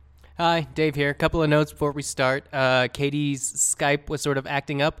Hi, Dave here. A couple of notes before we start. Katie's Skype was sort of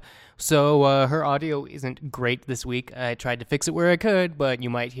acting up, so her audio isn't great this week. I tried to fix it where I could, but you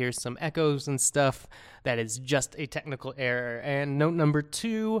might hear some echoes and stuff. That is just a technical error. And note number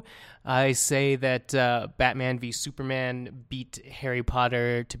 2, I say that Batman v Superman beat Harry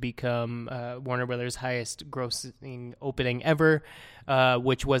Potter to become Warner Brothers' highest grossing opening ever,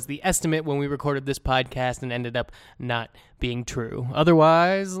 which was the estimate when we recorded this podcast and ended up not being true.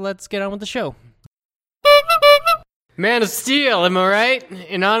 Otherwise, let's get on with the show. Man of Steel, am I right?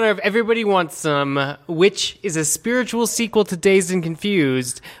 In honor of Everybody Wants Some, which is a spiritual sequel to Dazed and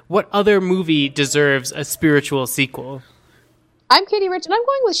Confused, what other movie deserves a spiritual sequel? I'm Katie Rich, and I'm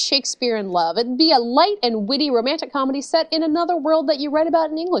going with Shakespeare in Love. It'd be a light and witty romantic comedy set in another world that you read about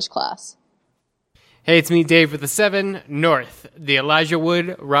in English class. Hey, it's me, Dave, with the 7, North, the Elijah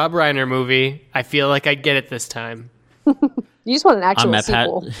Wood, Rob Reiner movie. I feel like I'd get it this time. You just want an actual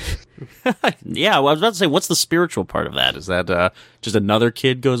sequel. Yeah, well, I was about to say, what's the spiritual part of that? Is that just another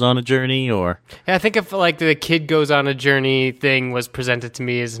kid goes on a journey, or? Yeah, I think if like the kid goes on a journey thing was presented to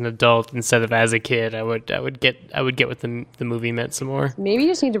me as an adult instead of as a kid, I would get what the movie meant some more. Maybe you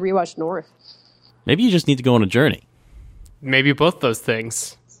just need to rewatch North. Maybe you just need to go on a journey. Maybe both those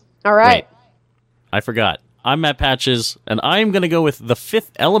things. All right. Wait, I forgot. I'm Matt Patches, and I'm going to go with The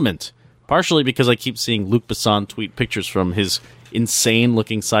Fifth Element. Partially because I keep seeing Luc Besson tweet pictures from his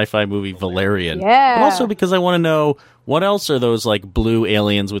insane-looking sci-fi movie Valerian. Yeah. But also because I want to know, what else are those like blue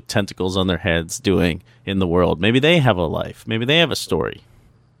aliens with tentacles on their heads doing in the world? Maybe they have a life. Maybe they have a story.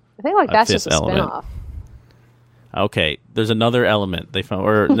 I think that's just a spinoff. Okay, there's another element they found,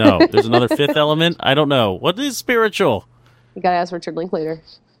 or no, there's another fifth element. I don't know. What is spiritual? You gotta ask Richard Linklater.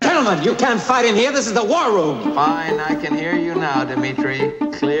 Gentlemen, you can't fight in here. This is the war room. Fine, I can hear you now, Dimitri.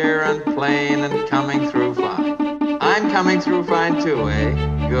 Clear and plain and coming through fine. I'm coming through fine too,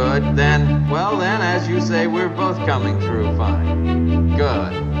 eh? Good. Then, as you say, we're both coming through fine.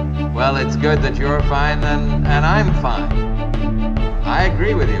 Good. Well, it's good that you're fine then, and I'm fine. I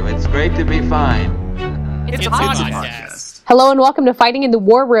agree with you. It's great to be fine. It's a podcast. Hello and welcome to Fighting in the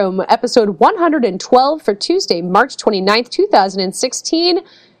War Room, episode 112 for Tuesday, March 29th, 2016.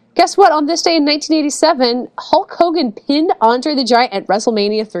 Guess what? On this day in 1987, Hulk Hogan pinned Andre the Giant at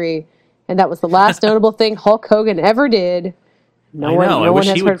WrestleMania 3. And that was the last notable thing Hulk Hogan ever did. I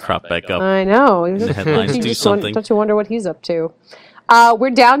wish he would crop back up. I know. The headlines do something. Don't you wonder what he's up to?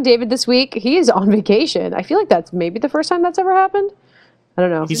 We're down David this week. He is on vacation. I feel like that's maybe the first time that's ever happened. I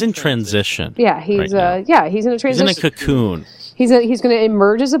don't know. He's in transition. Yeah, he's he's in a transition. He's in a cocoon. He's going to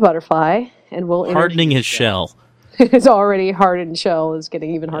emerge as a butterfly, and we'll hardening his shell. His already hardened shell is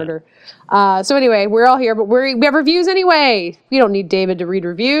getting even harder. So anyway, we're all here, but we have reviews anyway. We don't need David to read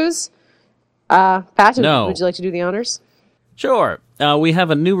reviews. Patton, would you like to do the honors? Sure. We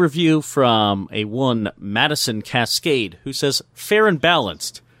have a new review from a one Madison Cascade who says fair and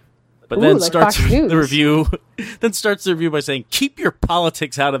balanced, but then starts the review. Then starts the review by saying, "Keep your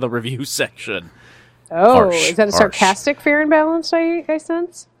politics out of the review section." Oh, is that a sarcastic fair and balanced? I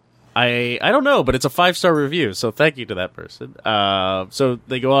sense. I don't know, but it's a 5-star review, so thank you to that person. So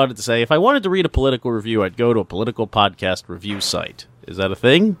they go on to say, if I wanted to read a political review, I'd go to a political podcast review site. Is that a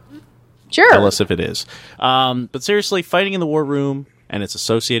thing? Sure. Tell us if it is. But seriously, Fighting in the War Room and its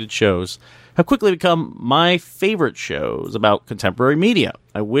associated shows have quickly become my favorite shows about contemporary media.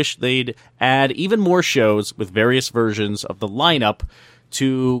 I wish they'd add even more shows with various versions of the lineup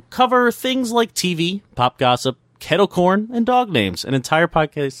to cover things like TV, pop gossip, kettle corn, and dog names. An entire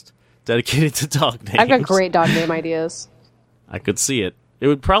podcast dedicated to dog names. I've got great dog name ideas. I could see it. It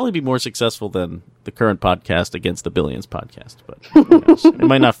would probably be more successful than the current podcast Against the Billions podcast, but who knows? It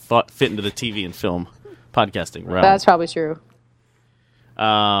might not fit into the TV and film podcasting realm. That's probably true.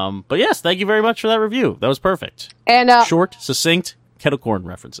 But yes, thank you very much for that review. That was perfect. And short, succinct, kettle corn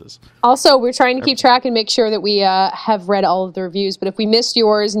references. Also, we're trying to keep track and make sure that we have read all of the reviews, but if we missed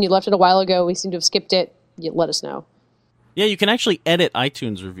yours and you left it a while ago, we seem to have skipped it, let us know. Yeah, you can actually edit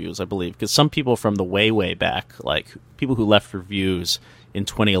iTunes reviews, I believe, because some people from the way back, like people who left reviews in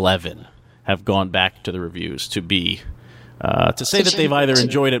 2011, have gone back to the reviews to be to say that they've either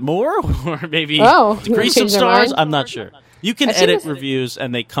enjoyed it more or maybe decrease some stars. I'm not sure. You can edit reviews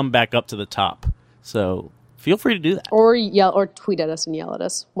and they come back up to the top. So feel free to do that. Or yell or tweet at us and yell at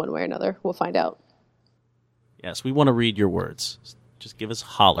us one way or another. We'll find out. Yes, we want to read your words. Just give us a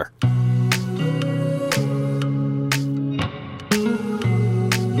holler.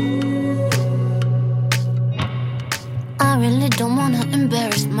 I really don't wanna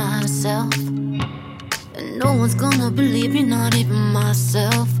embarrass myself, and no one's gonna believe me, not even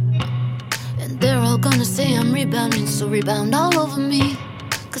myself. And they're all gonna say I'm rebounding, so rebound all over me.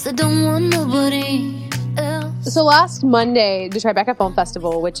 'cause I don't want nobody else. So last Monday, the Tribeca Film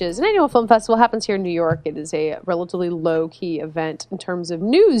Festival, which is an annual film festival, happens here in New York. It is a relatively low-key event in terms of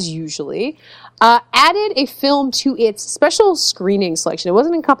news, usually. Added a film to its special screening selection. It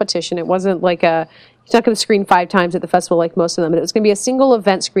wasn't in competition. It wasn't like it's not going to screen 5 times at the festival like most of them. It was going to be a single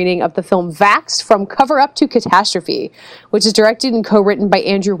event screening of the film Vaxxed From Cover Up to Catastrophe, which is directed and co-written by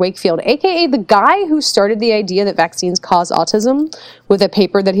Andrew Wakefield, a.k.a. the guy who started the idea that vaccines cause autism with a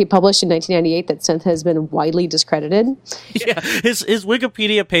paper that he published in 1998 that since has been widely discredited. Yeah, his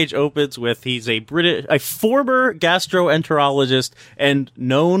Wikipedia page opens with he's a former gastroenterologist and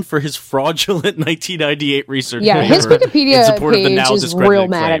known for his fraudulent 1998 research. Yeah, his Wikipedia page is real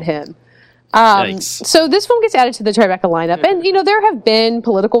mad claim. at him. So this film gets added to the Tribeca lineup, and there have been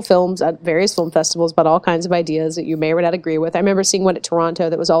political films at various film festivals about all kinds of ideas that you may or may not agree with. I remember seeing one at Toronto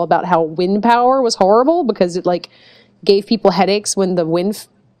that was all about how wind power was horrible because it gave people headaches when the wind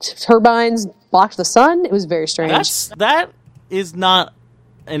turbines blocked the sun. It was very strange. That is not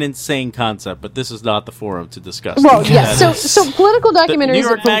an insane concept, but this is not the forum to discuss. Well, yes. So political documentaries. New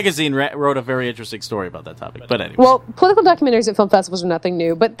York Magazine wrote a very interesting story about that topic. But anyway. Well, political documentaries at film festivals are nothing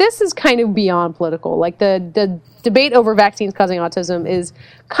new, but this is kind of beyond political. Like the debate over vaccines causing autism is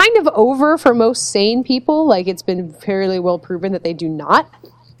kind of over for most sane people. Like it's been fairly well proven that they do not.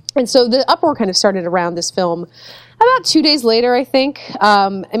 And so the uproar kind of started around this film about 2 days later, I think.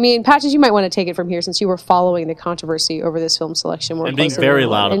 Patches, you might want to take it from here since you were following the controversy over this film selection more closely. And being very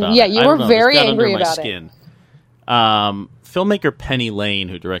loud about it. Yeah, you were very angry about it. Filmmaker Penny Lane,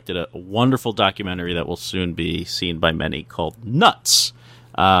 who directed a wonderful documentary that will soon be seen by many called Nuts,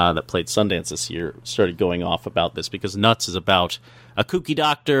 that played Sundance this year, started going off about this because Nuts is about a kooky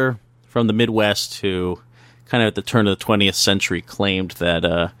doctor from the Midwest who kind of at the turn of the 20th century claimed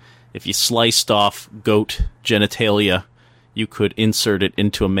that if you sliced off goat genitalia, you could insert it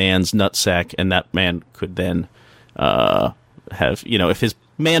into a man's nutsack, and that man could then have, if his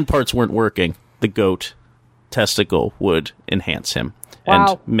man parts weren't working, the goat testicle would enhance him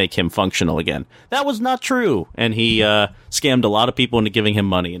and make him functional again. That was not true, and he scammed a lot of people into giving him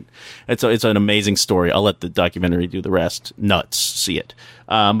money. And it's an amazing story. I'll let the documentary do the rest. Nuts, see it.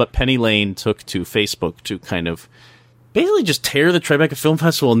 But Penny Lane took to Facebook to kind of basically just tear the Tribeca Film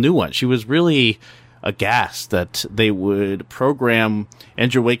Festival a new one. She was really aghast that they would program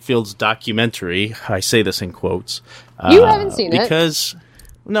Andrew Wakefield's documentary. I say this in quotes. You haven't seen it.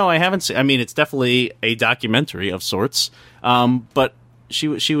 No, I haven't seen. I mean, it's definitely a documentary of sorts. But she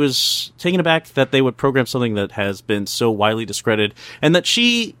was taken aback that they would program something that has been so widely discredited, and that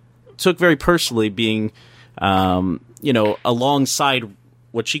she took very personally being, alongside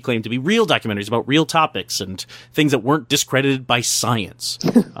what she claimed to be real documentaries about real topics and things that weren't discredited by science.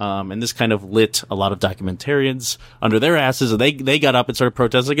 And this kind of lit a lot of documentarians under their asses, and they got up and started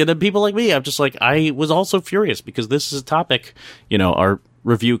protesting. And then people like me, I was also furious because this is a topic, our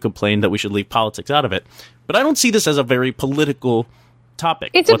review complained that we should leave politics out of it. But I don't see this as a very political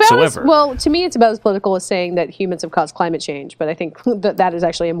topic whatsoever. To me, it's about as political as saying that humans have caused climate change, but I think that is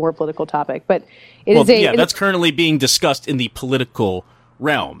actually a more political topic. But that's currently being discussed in the political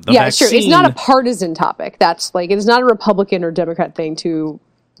realm. Sure. It's not a partisan topic. That's it is not a Republican or Democrat thing to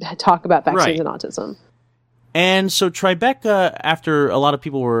talk about vaccines and autism. And so Tribeca, after a lot of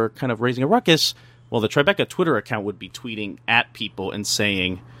people were kind of raising a ruckus, the Tribeca Twitter account would be tweeting at people and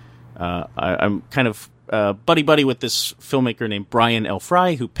saying, I'm kind of buddy-buddy with this filmmaker named Brian L.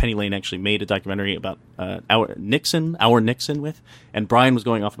 Fry, who Penny Lane actually made a documentary about Our Nixon with. And Brian was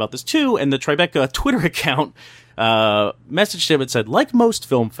going off about this too, and the Tribeca Twitter account messaged him and said, like most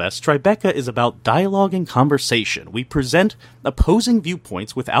film fests, Tribeca is about dialogue and conversation. We present opposing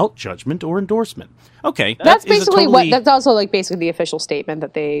viewpoints without judgment or endorsement. Okay. That's basically that's also basically the official statement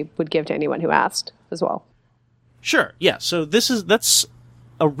that they would give to anyone who asked as well. Sure. Yeah. So that's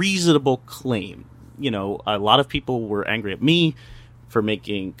a reasonable claim. A lot of people were angry at me for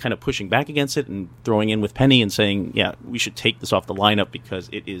pushing back against it and throwing in with Penny and saying, yeah, we should take this off the lineup because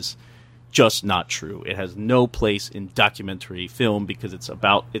it is just not true. It has no place in documentary film because it's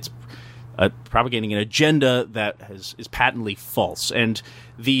propagating an agenda that is patently false. And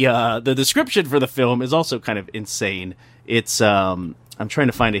the description for the film is also kind of insane. It's I'm trying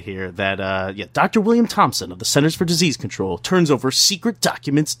to find it here, that Dr. William Thompson of the Centers for Disease Control turns over secret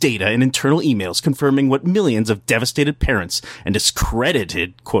documents, data, and internal emails confirming what millions of devastated parents and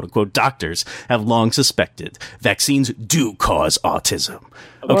discredited quote-unquote doctors have long suspected. Vaccines do cause autism.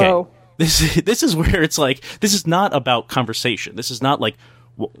 Okay. Whoa. This is where it's this is not about conversation. This is not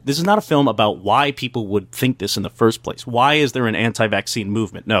a film about why people would think this in the first place. Why is there an anti-vaccine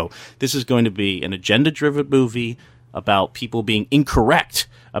movement? No, this is going to be an agenda-driven movie about people being incorrect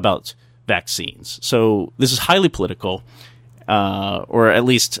about vaccines. So this is highly political, or at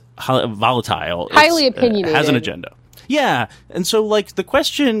least volatile. Highly opinionated. Has an agenda. Yeah, and so like the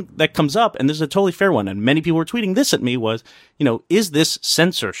question that comes up, and this is a totally fair one, and many people were tweeting this at me, was, is this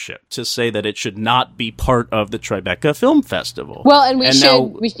censorship to say that it should not be part of the Tribeca Film Festival? Well, and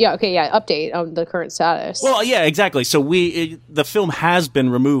update on the current status. Well, yeah, exactly. So the film has been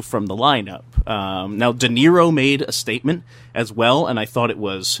removed from the lineup. Now, De Niro made a statement as well, and I thought it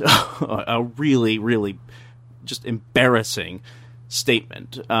was a really, really just embarrassing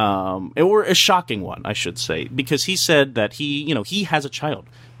statement, or a shocking one, I should say, because he said that he has a child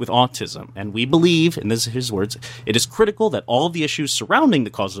with autism, and we believe, and this is his words, it is critical that all of the issues surrounding the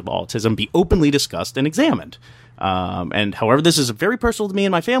causes of autism be openly discussed and examined. And however, this is very personal to me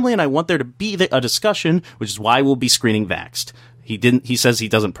and my family, and I want there to be a discussion, which is why we'll be screening Vaxxed. He says he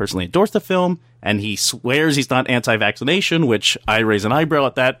doesn't personally endorse the film, and he swears he's not anti-vaccination, which I raise an eyebrow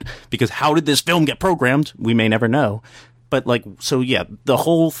at that, because how did this film get programmed? We may never know. But the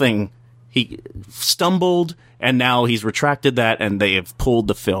whole thing, he stumbled, and now he's retracted that, and they have pulled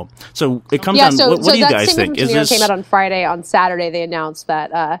the film. So it comes down. What do you guys think? De Niro came out on Friday. On Saturday, they announced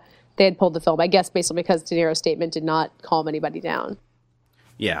that they had pulled the film. I guess basically because De Niro's statement did not calm anybody down.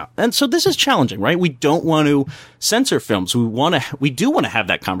 Yeah, and so this is challenging, right? We don't want to censor films. We do want to have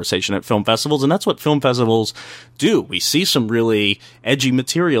that conversation at film festivals, and that's what film festivals do. We see some really edgy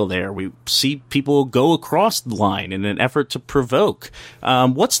material there. We see people go across the line in an effort to provoke.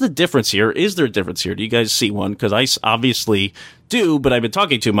 What's the difference here? Is there a difference here? Do you guys see one? Because I obviously do, but I've been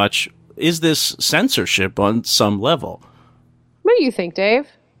talking too much. Is this censorship on some level? What do you think, Dave?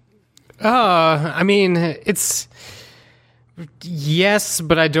 I mean, it's... Yes,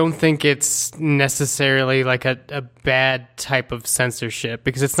 but I don't think it's necessarily like a bad type of censorship,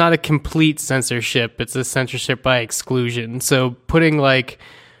 because it's not a complete censorship. It's a censorship by exclusion. So putting like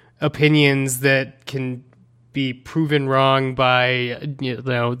opinions that can be proven wrong by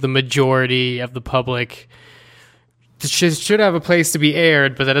the majority of the public should have a place to be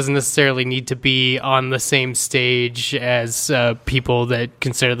aired, but that doesn't necessarily need to be on the same stage as people that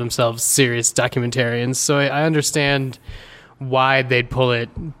consider themselves serious documentarians. So I understand why they'd pull it,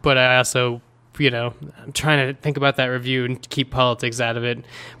 but I also, I'm trying to think about that review and keep politics out of it.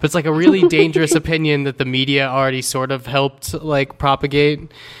 But it's like a really dangerous opinion that the media already sort of helped like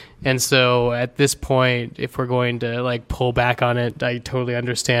propagate. And so at this point, if we're going to like pull back on it, I totally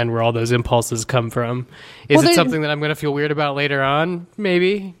understand where all those impulses come from. Is it something that I'm going to feel weird about later on?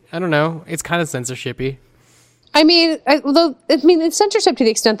 Maybe. I don't know. It's kind of censorship-y. I mean, it's censorship to the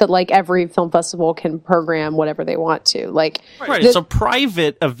extent that like every film festival can program whatever they want to. Like, right, it's a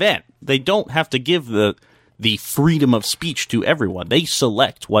private event. They don't have to give the freedom of speech to everyone. They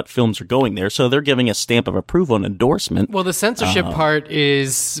select what films are going there, so they're giving a stamp of approval and endorsement. Well, the censorship part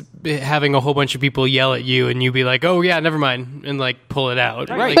is having a whole bunch of people yell at you, and you be like, "Oh yeah, never mind," and like pull it out.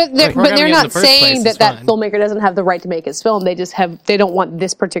 Right. But they're not saying that filmmaker doesn't have the right to make his film. They just they don't want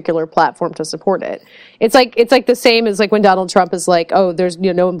this particular platform to support it. It's like the same as like when Donald Trump is like, "Oh, there's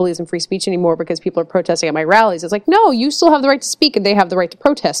no one believes in free speech anymore because people are protesting at my rallies." It's like, no, you still have the right to speak, and they have the right to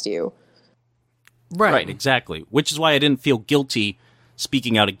protest you. Right, exactly. Which is why I didn't feel guilty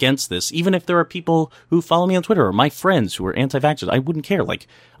speaking out against this, even if there are people who follow me on Twitter or my friends who are anti-vaxxers. I wouldn't care. Like,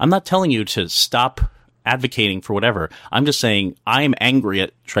 I'm not telling you to stop advocating for whatever. I'm just saying I am angry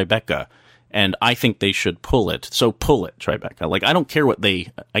at Tribeca, and I think they should pull it. So pull it, Tribeca. Like, I don't care what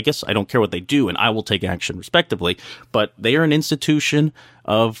they do, and I will take action respectively, but they are an institution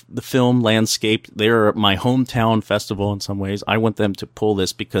of the film landscape. They're my hometown festival in some ways. I want them to pull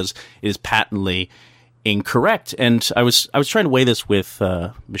this because it is patently incorrect. And I was trying to weigh this with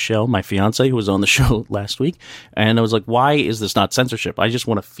Michelle, my fiance, who was on the show last week, and I was like, why is this not censorship? I just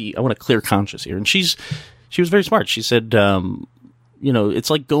want to I want a clear conscience here. And she was very smart. She said, it's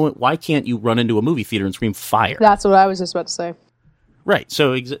like why can't you run into a movie theater and scream fire? That's what I was just about to say. Right.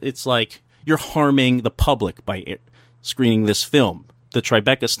 So it's like you're harming the public by screening this film. The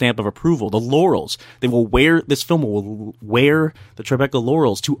Tribeca stamp of approval, the laurels. This film will wear the Tribeca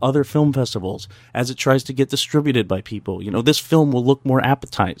laurels to other film festivals as it tries to get distributed by people. This film will look more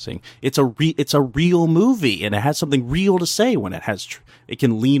appetizing. It's a real movie, and it has something real to say when it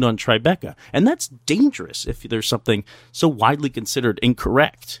can lean on Tribeca. And that's dangerous if there's something so widely considered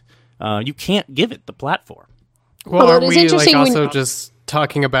incorrect. You can't give it the platform. Well, are we also just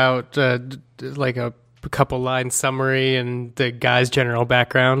talking about like a couple line summary and the guy's general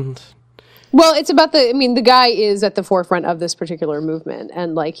background? Well, it's about the guy is at the forefront of this particular movement,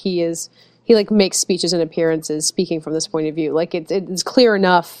 and like he makes speeches and appearances speaking from this point of view. Like it's clear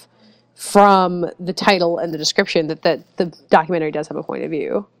enough from the title and the description that the documentary does have a point of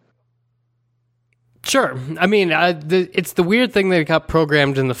view. Sure. I mean, it's the weird thing that it got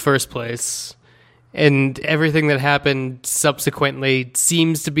programmed in the first place, and everything that happened subsequently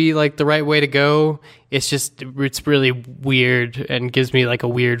seems to be like the right way to go. It's really weird and gives me like a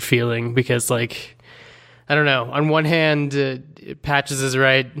weird feeling because, like, I don't know. On one hand, Patches is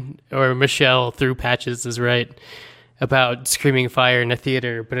right, or Michelle through Patches is right about screaming fire in a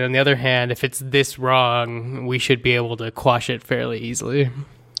theater. But on the other hand, if it's this wrong, we should be able to quash it fairly easily.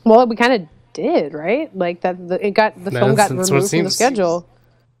 Well, we kind of did, right? Like that, the film got removed from the schedule.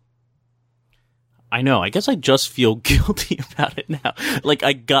 I know. I guess I just feel guilty about it now. Like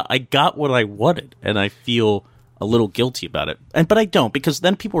I got what I wanted, and I feel a little guilty about it. But I don't, because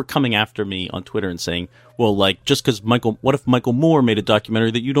then people were coming after me on Twitter and saying, "Well, like just because what if Michael Moore made a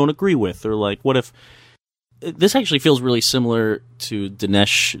documentary that you don't agree with, or like what if?" This actually feels really similar to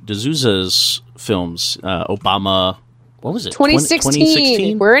Dinesh D'Souza's films, Obama. What was it?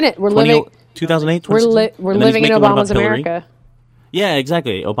 2016. We're in it. We're living. 2008. We're living in Obama's America. Yeah,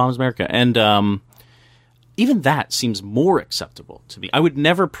 exactly. Obama's America, and even that seems more acceptable to me. I would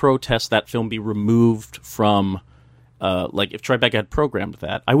never protest that film be removed from, like, if Tribeca had programmed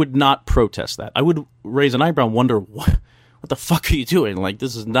that, I would not protest that. I would raise an eyebrow and wonder, what the fuck are you doing? Like,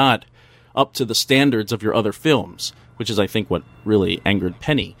 this is not up to the standards of your other films, which is, I think, what really angered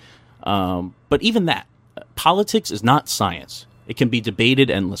Penny. But even that, politics is not science. It can be debated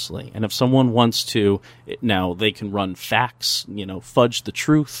endlessly. And if someone wants to, now they can run facts, fudge the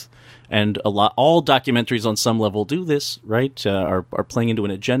truth. And all documentaries on some level do this, right? Are playing into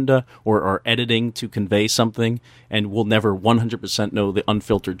an agenda or are editing to convey something, and we'll never 100% know the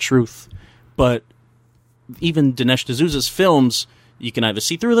unfiltered truth. But even Dinesh D'Souza's films, you can either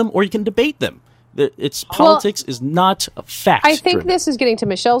see through them or you can debate them. Politics is not a fact. I think this is getting to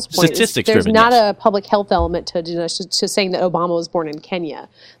Michelle's point. Statistics There's driven, not yes. a public health element to saying that Obama was born in Kenya.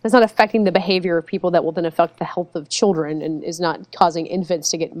 That's not affecting the behavior of people that will then affect the health of children and is not causing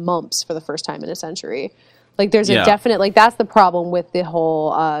infants to get mumps for the first time in a century. Like there's a definite, like that's the problem with the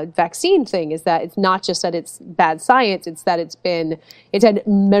whole vaccine thing, is that it's not just that it's bad science, it's that it's had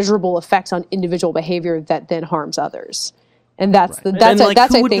measurable effects on individual behavior that then harms others. And that's who I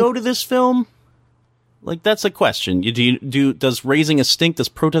would think, go to this film? Like, that's a question. Does raising a stink, does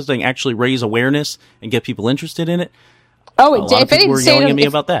protesting actually raise awareness and get people interested in it? Oh, a lot of people were yelling at me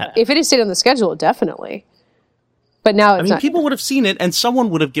about that. If it had stayed on the schedule, definitely. But now it's not. People would have seen it, and someone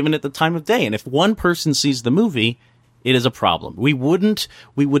would have given it the time of day. And if one person sees the movie, it is a problem. We would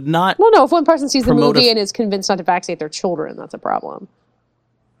not. Well, no. If one person sees the movie and is convinced not to vaccinate their children, that's a problem.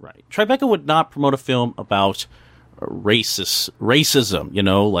 Right. Tribeca would not promote a film about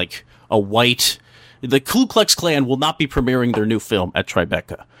racism. Like a white. The Ku Klux Klan will not be premiering their new film at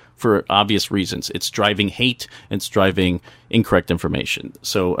Tribeca for obvious reasons. It's driving hate and it's driving incorrect information.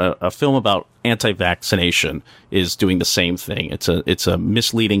 So a film about anti-vaccination is doing the same thing. It's a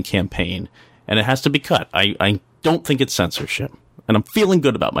misleading campaign, and it has to be cut. I don't think it's censorship, and I'm feeling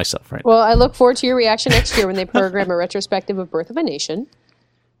good about myself right now. Well, I look forward to your reaction next year when they program a retrospective of Birth of a Nation.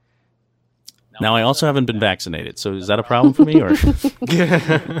 Now, I also haven't been vaccinated, so is that a problem for me? Or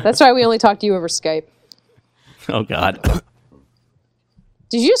That's why we only talk to you over Skype. Oh, God.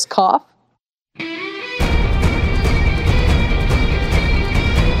 Did you just cough?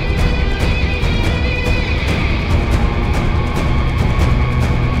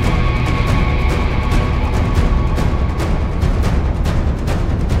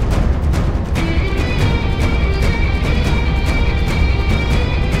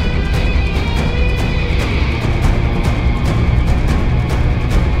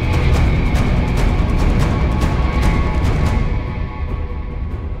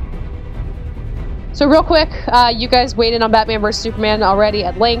 So real quick, you guys waited on Batman vs. Superman already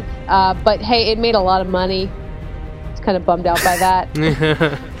at length, but hey, it made a lot of money. I was kind of bummed out by that.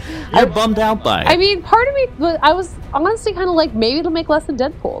 You're bummed out by it. I mean, part of me, I was honestly kind of like, maybe it'll make less than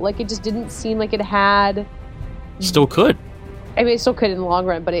Deadpool. Like, it just didn't seem like it had... Still could. I mean, it still could in the long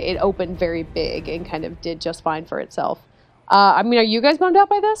run, but it opened very big and kind of did just fine for itself. I mean, are you guys bummed out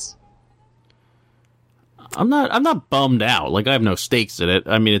by this? I'm not bummed out. Like, I have no stakes in it.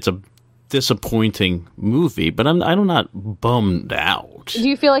 I mean, it's a disappointing movie, but I'm not bummed out. Do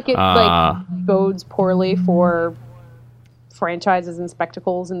you feel like it bodes poorly for franchises and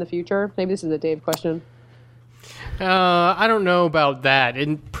spectacles in the future? Maybe this is a Dave question. I don't know about that.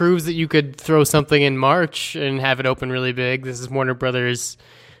 It proves that you could throw something in March and have it open really big. This is Warner Brothers'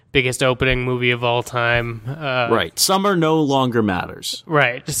 biggest opening movie of all time. Right. Summer no longer matters.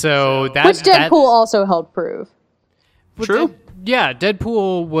 Right. So Which Deadpool also helped prove. True. Yeah,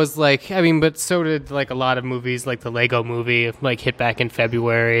 Deadpool was like, I mean, but so did like a lot of movies, like the Lego movie, like hit back in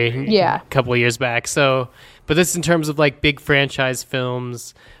February, Yeah. a couple of years back. So, but this in terms of like big franchise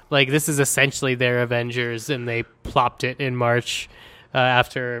films, like this is essentially their Avengers, and they plopped it in March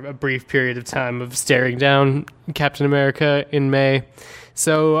after a brief period of time of staring down Captain America in May.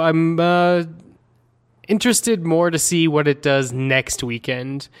 So I'm interested more to see what it does next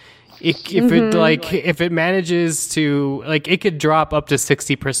weekend. If it manages to, like, it could drop up to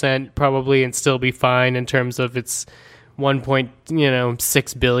 60% probably and still be fine in terms of its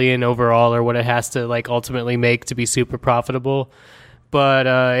 1.6 billion overall, or what it has to like ultimately make to be super profitable. But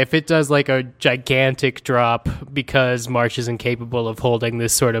if it does like a gigantic drop because March is incapable of holding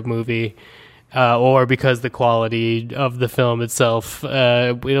this sort of movie, or because the quality of the film itself,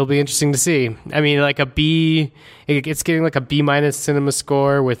 it'll be interesting to see. I mean, like it's getting like a B- cinema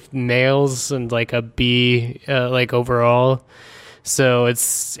score with nails and like a B like overall. So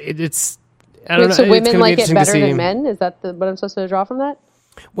it's I don't know. So It's women gonna be like it interesting to better see. than men? Is that what I'm supposed to draw from that?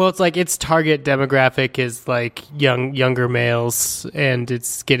 Well, it's like its target demographic is like younger males, and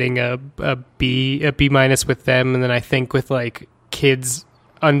it's getting a B- with them, and then I think with like kids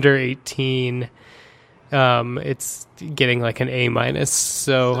under 18, it's getting like an A-.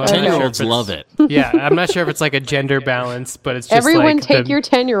 So I'm not sure if 10-year-olds it's- love it. Yeah, I'm not sure if it's like a gender balance, but it's just Everyone like take your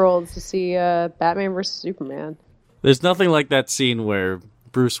 10-year-olds to see Batman vs. Superman. There's nothing like that scene where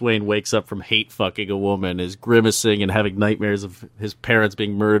Bruce Wayne wakes up from hate fucking a woman, is grimacing and having nightmares of his parents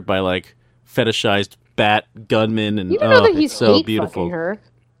being murdered by like fetishized bat gunmen, and You don't know that he's it's so hate beautiful. fucking her.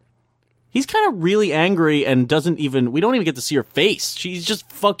 He's kind of really angry and we don't even get to see her face. She's just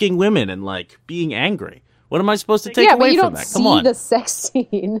fucking women and like being angry. What am I supposed to take Yeah, away but you from don't that? Come see on. the sex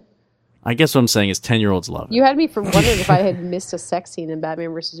scene. I guess what I'm saying is 10-year-olds love it. You had me for wondering if I had missed a sex scene in Batman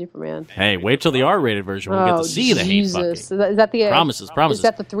vs. Superman. Hey, wait till the R-rated version when we get to see the hate Jesus. fucking. Is that the Promises. Is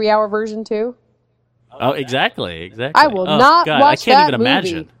that the 3-hour version too? Oh, exactly. I will Oh, not God, watch I can't that even movie.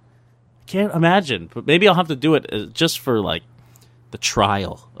 imagine. Can't imagine. But maybe I'll have to do it just for like the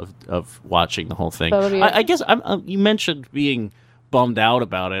trial of watching the whole thing. That'll be I guess you mentioned being bummed out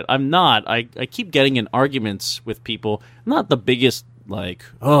about it. I'm not. I keep getting in arguments with people. I'm not the biggest like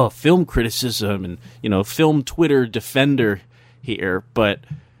film criticism and film Twitter defender here, but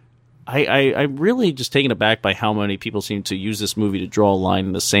I'm really just taken aback by how many people seem to use this movie to draw a line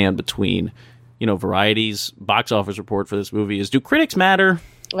in the sand between Variety's box office report for this movie is, do critics matter?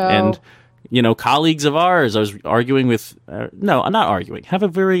 Oh. And colleagues of ours, I was arguing with, no, I'm not arguing, have a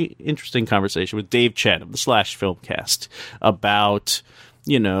very interesting conversation with Dave Chen of the Slash Filmcast about,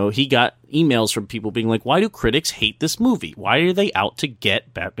 he got emails from people being like, why do critics hate this movie? Why are they out to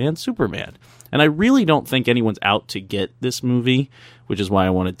get Batman Superman? And I really don't think anyone's out to get this movie, which is why I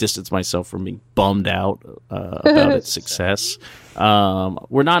want to distance myself from being bummed out about its success.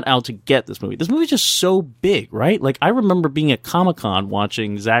 We're not out to get this movie. This movie's just so big, right? Like, I remember being at Comic-Con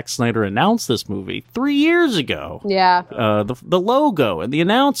watching Zack Snyder announce this movie 3 years ago. Yeah. The logo and the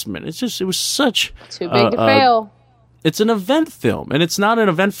announcement. It was such... Too big to fail. It's an event film, and it's not an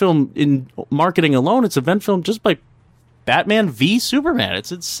event film in marketing alone. It's an event film just by Batman v Superman.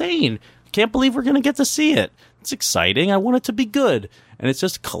 It's insane. Can't believe we're going to get to see it. It's exciting. I want it to be good. And it's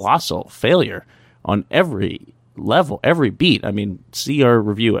just a colossal failure on every level, every beat. I mean, see our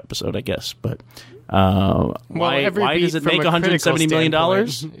review episode, I guess. But why does it make $170 million?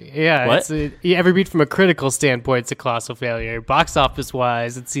 Yeah, What? Every beat from a critical standpoint, it's a colossal failure. Box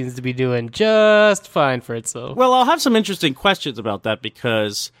office-wise, it seems to be doing just fine for itself. Well, I'll have some interesting questions about that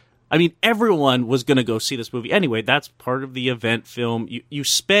because, I mean, everyone was going to go see this movie anyway. That's part of the event film. You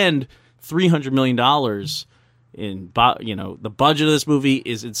spend $300 million in, the budget of this movie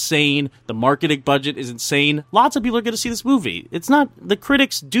is insane. The marketing budget is insane. Lots of people are going to see this movie. It's not, the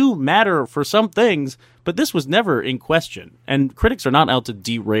critics do matter for some things, but this was never in question. And critics are not out to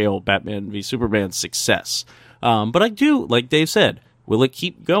derail Batman v Superman's success. But I do, like Dave said, will it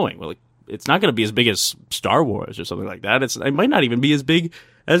keep going? It's not going to be as big as Star Wars or something like that. It might not even be as big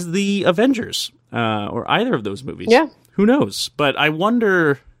as the Avengers or either of those movies. Yeah. Who knows? But I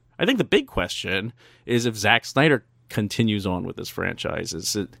wonder, I think the big question is if Zack Snyder continues on with this franchise.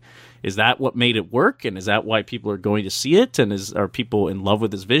 Is that what made it work? And is that why people are going to see it? And are people in love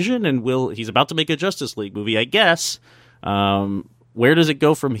with his vision? And he's about to make a Justice League movie, I guess. Where does it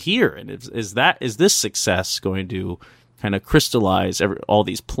go from here? And is this success going to kind of crystallize all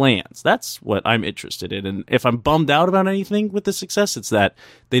these plans? That's what I'm interested in. And if I'm bummed out about anything with the success, it's that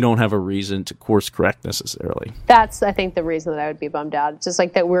they don't have a reason to course correct necessarily. That's, I think, the reason that I would be bummed out. It's just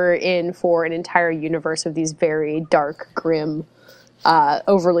like that we're in for an entire universe of these very dark, grim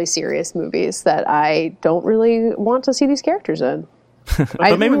overly serious movies that I don't really want to see these characters in.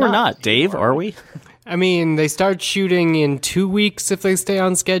 But maybe we're not. Dave, are we? I mean, they start shooting in 2 weeks if they stay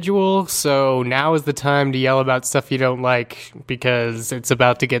on schedule, so now is the time to yell about stuff you don't like because it's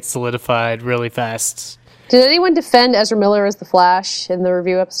about to get solidified really fast. Did anyone defend Ezra Miller as the Flash in the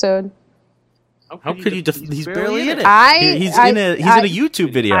review episode? How could you? He's barely in it. He's in a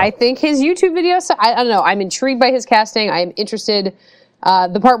YouTube video. I think his YouTube video. I don't know. I'm intrigued by his casting. I'm interested.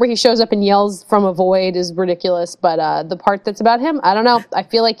 The part where he shows up and yells from a void is ridiculous, but the part that's about him, I don't know. I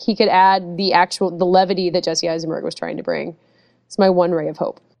feel like he could add the levity that Jesse Eisenberg was trying to bring. It's my one ray of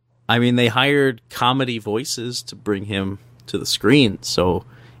hope. I mean, they hired comedy voices to bring him to the screen, so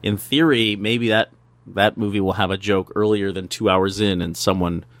in theory, maybe that movie will have a joke earlier than 2 hours in, and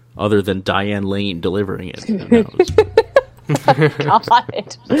someone other than Diane Lane delivering it. Who knows?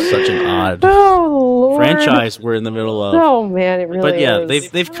 God. Such an odd Lord. franchise we're in the middle of. Oh man, it really But yeah,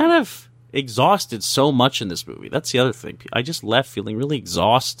 is. they've kind of exhausted so much in this movie. That's the other thing. I just left feeling really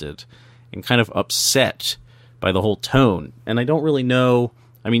exhausted and kind of upset by the whole tone. And I don't really know.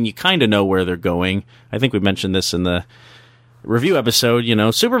 I mean, you kind of know where they're going. I think we mentioned this in the review episode. You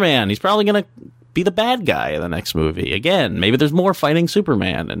know, Superman, he's probably going to be the bad guy in the next movie. Again, maybe there's more fighting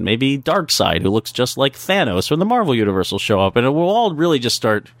Superman, and maybe Darkseid, who looks just like Thanos from the Marvel Universe, will show up, and it will all really just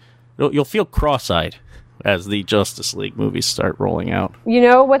start. You'll feel cross-eyed as the Justice League movies start rolling out. You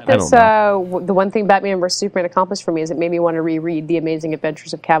know what this, the one thing Batman vs. Superman accomplished for me is it made me want to reread The Amazing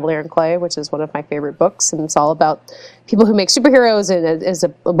Adventures of Cavalier and Clay, which is one of my favorite books, and it's all about people who make superheroes and as a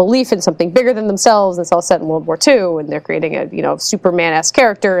belief in something bigger than themselves, and it's all set in World War II, and they're creating a, Superman-esque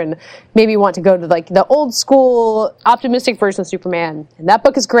character, and made me want to go to, the old school, optimistic version of Superman, and that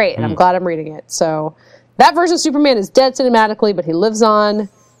book is great, and I'm glad I'm reading it, so that version of Superman is dead cinematically, but he lives on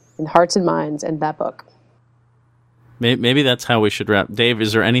in hearts and minds, and that book. Maybe that's how we should wrap. Dave,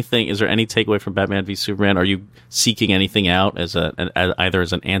 is there any takeaway from Batman v Superman? Are you seeking anything out as either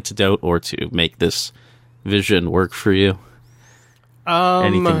as an antidote or to make this vision work for you?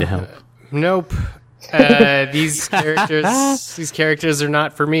 Anything to help? Nope. These characters are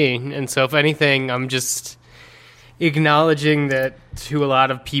not for me, and so if anything, I'm just acknowledging that to a lot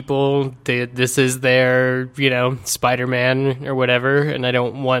of people, this is their, Spider-Man or whatever, and I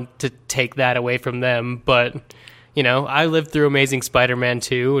don't want to take that away from them, but I lived through Amazing Spider-Man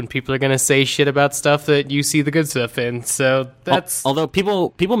 2, and people are going to say shit about stuff that you see the good stuff in, so that's... Although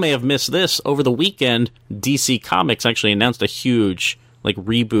people may have missed this, over the weekend, DC Comics actually announced a huge,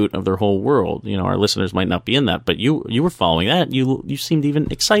 reboot of their whole world. Our listeners might not be in that, but you were following that. You seemed even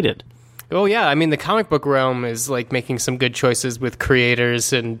excited. Oh, yeah. I mean, the comic book realm is, making some good choices with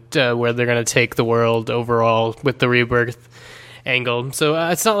creators and where they're going to take the world overall with the Rebirth angle. So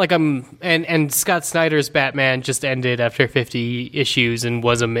it's not like I'm... And Scott Snyder's Batman just ended after 50 issues and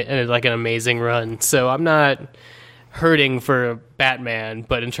was an amazing run. So I'm not hurting for Batman,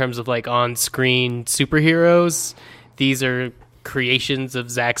 but in terms of on-screen superheroes, these are creations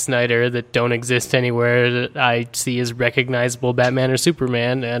of Zack Snyder that don't exist anywhere that I see as recognizable Batman or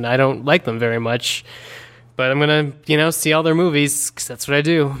Superman, and I don't like them very much. But I'm gonna, see all their movies, because that's what I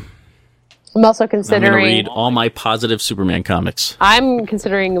do. I'm also considering... I'm going to read all my positive Superman comics. I'm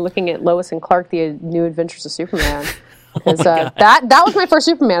considering looking at Lois and Clark, The New Adventures of Superman. Because that was my first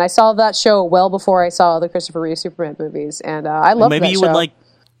Superman. I saw that show well before I saw the Christopher Reeve Superman movies, and I loved that show.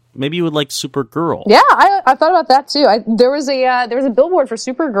 Maybe you would like Supergirl. Yeah, I thought about that too. There was a billboard for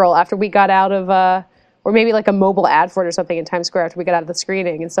Supergirl after we got out of... or maybe a mobile ad for it or something in Times Square after we got out of the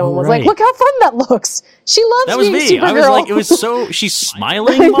screening, and someone was like, "Look how fun that looks! She loves that was being me. Supergirl." I was like, it was so. She's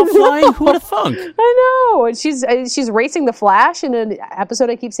smiling while flying. Who would have thunk? I know, and she's racing the Flash in an episode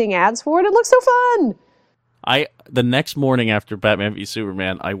I keep seeing ads for it. It looks so fun. The next morning after Batman v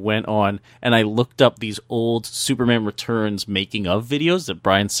Superman, I went on and I looked up these old Superman Returns making of videos that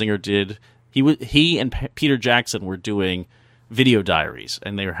Bryan Singer did. He and Peter Jackson were doing video diaries,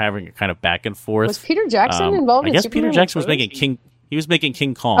 and they were having a kind of back and forth. Was Peter Jackson involved in Superman? I guess Peter Jackson was making King. He was making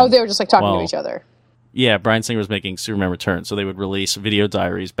King Kong. Oh, they were just talking to each other. Yeah, Bryan Singer was making Superman Returns, so they would release video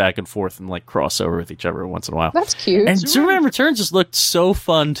diaries back and forth and cross over with each other once in a while. That's cute. And Superman Returns just looked so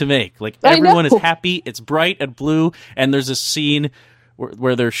fun to make. Everyone is happy, it's bright and blue, and there's a scene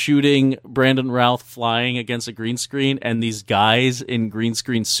where they're shooting Brandon Routh flying against a green screen, and these guys in green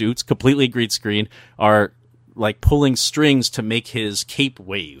screen suits, completely green screen, are pulling strings to make his cape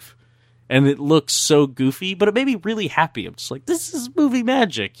wave. And it looks so goofy, but it made me really happy. I'm just this is movie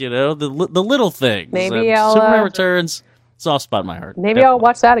magic, the little things. Maybe I'll... Superman Returns, soft spot in my heart. Maybe I'll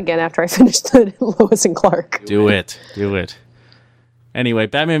watch that again after I finish the Lois and Clark. Do it. Anyway,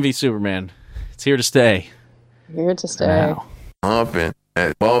 Batman v Superman. It's here to stay. Here to stay. Now. humping,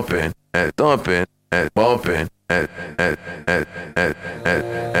 and bumping, and thumping, and bumping, and.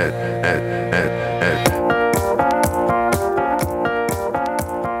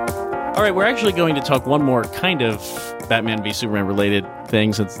 All right, we're actually going to talk one more kind of Batman v Superman related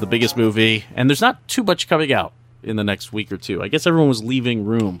thing since it's the biggest movie, and there's not too much coming out in the next week or two. I guess everyone was leaving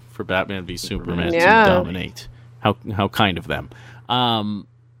room for Batman v Superman to dominate. How kind of them.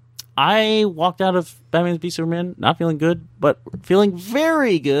 I walked out of Batman v Superman not feeling good, but feeling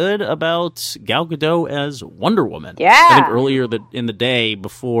very good about Gal Gadot as Wonder Woman. Yeah. I think earlier in the day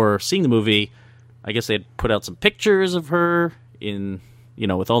before seeing the movie, I guess they had put out some pictures of her in,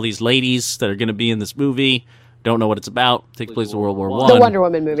 with all these ladies that are going to be in this movie. Don't know what it's about. Takes place in World War I. The Wonder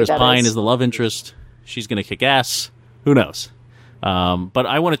Woman movie, Chris Pine is the love interest. She's going to kick ass. Who knows? But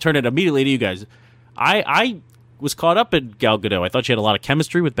I want to turn it immediately to you guys. I was caught up in Gal Gadot. I thought she had a lot of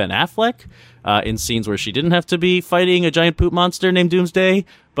chemistry with Ben Affleck in scenes where she didn't have to be fighting a giant poop monster named Doomsday.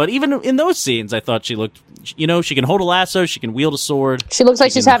 But even in those scenes, I thought she looked, she can hold a lasso, she can wield a sword. She looks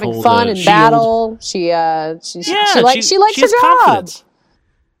like she's having fun in battle. She likes her job. Confidence.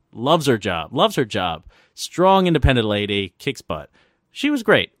 Loves her job. Strong, independent lady, kicks butt. She was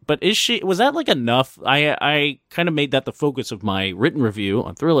great, but was that like enough? I kind of made that the focus of my written review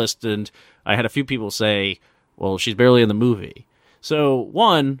on Thrillist, and I had a few people say, well, she's barely in the movie. So,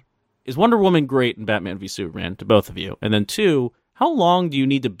 one, is Wonder Woman great in Batman v Superman, to both of you? And then two, how long do you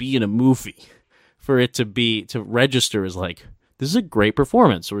need to be in a movie for it to register as like, this is a great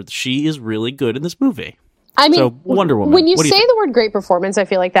performance, or she is really good in this movie? I mean, so, Wonder Woman. When you say the word great performance, I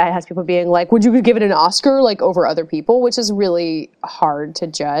feel like that has people being like, would you give it an Oscar like over other people, which is really hard to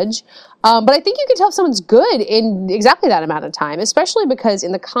judge. But I think you can tell if someone's good in exactly that amount of time, especially because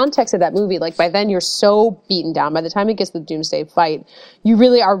in the context of that movie, like by then you're so beaten down. By the time it gets to the Doomsday fight, you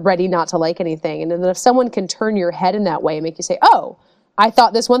really are ready not to like anything. And then if someone can turn your head in that way and make you say, oh, I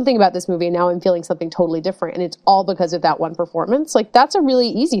thought this one thing about this movie and now I'm feeling something totally different. And it's all because of that one performance. Like that's a really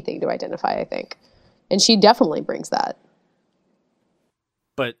easy thing to identify, I think. And she definitely brings that.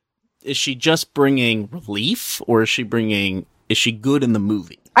 But is she just bringing relief, or is she good in the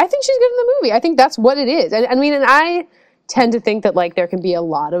movie? I think she's good in the movie. I think that's what it is. And I tend to think that like there can be a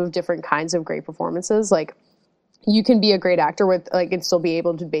lot of different kinds of great performances. Like you can be a great actor with like and still be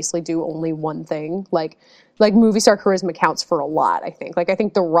able to basically do only one thing. Like movie star charisma counts for a lot, I think. Like I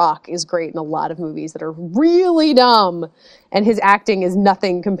think The Rock is great in a lot of movies that are really dumb, and his acting is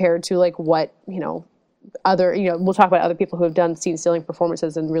nothing compared to like what, other, we'll talk about other people who have done scene-stealing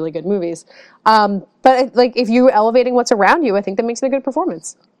performances in really good movies. But like, if you're elevating what's around you, I think that makes it a good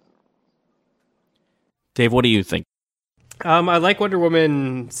performance. Dave, what do you think? I like Wonder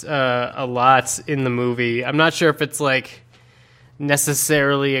Woman a lot in the movie. I'm not sure if it's like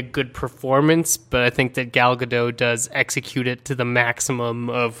necessarily a good performance, but I think that Gal Gadot does execute it to the maximum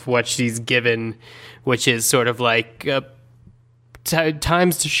of what she's given, which is sort of like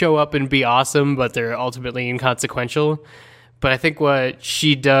times to show up and be awesome, but they're ultimately inconsequential. But I think what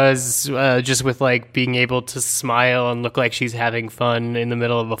she does just with like being able to smile and look like she's having fun in the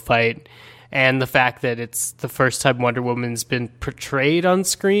middle of a fight, and the fact that it's the first time Wonder Woman's been portrayed on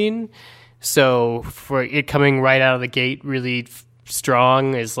screen, so for it coming right out of the gate really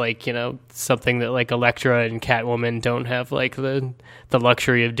strong is like, something that like Elektra and Catwoman don't have like the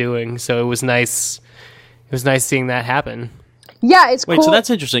luxury of doing. So it was nice seeing that happen. Yeah, it's cool. Wait, so that's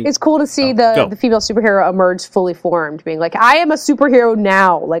interesting. It's cool to see the female superhero emerge fully formed, being like, I am a superhero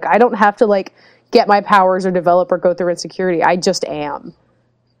now. Like, I don't have to, like, get my powers or develop or go through insecurity. I just am,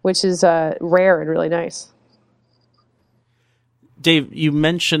 which is rare and really nice. Dave, you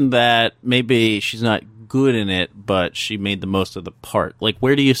mentioned that maybe she's not good in it, but she made the most of the part. Like,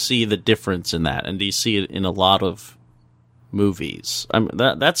 where do you see the difference in that? And do you see it in a lot of movies?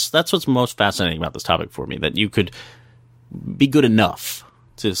 That's what's most fascinating about this topic for me, that you could be good enough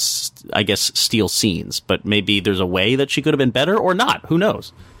to, I guess, steal scenes, but maybe there's a way that she could have been better or not. Who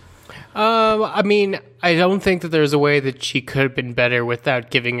knows? I don't think that there's a way that she could have been better without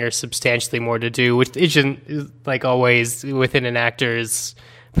giving her substantially more to do, which isn't like always within an actor's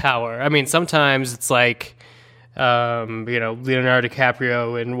power. I mean, sometimes it's like, Leonardo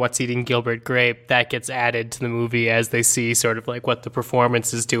DiCaprio in What's Eating Gilbert Grape, that gets added to the movie as they see sort of like what the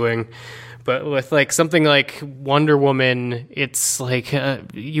performance is doing. But with like something like Wonder Woman, it's like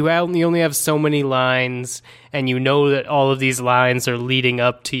you only have so many lines, and you know that all of these lines are leading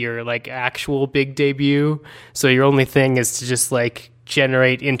up to your like actual big debut. So your only thing is to just like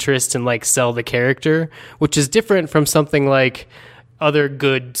generate interest and like sell the character, which is different from something like other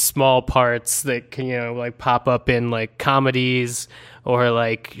good small parts that can, like pop up in like comedies or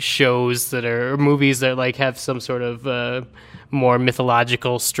like shows that are or movies that like have some sort of more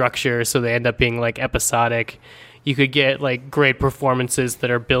mythological structure, so they end up being like episodic. You could get like great performances that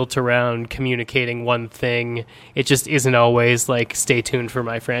are built around communicating one thing. It just isn't always like stay tuned for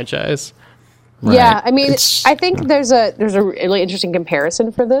my franchise. Right. Yeah, I mean, I think there's a really interesting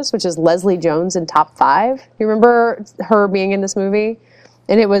comparison for this, which is Leslie Jones in Top 5. You remember her being in this movie?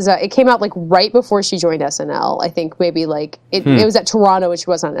 And it was it came out like right before she joined SNL. I think maybe like it was at Toronto and she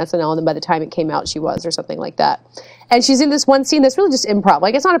wasn't on SNL, and then by the time it came out, she was, or something like that. And she's in this one scene that's really just improv.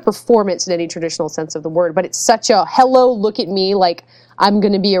 Like, it's not a performance in any traditional sense of the word, but it's such a hello, look at me, like I'm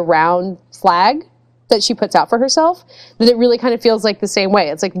going to be around flag that she puts out for herself, that it really kind of feels like the same way.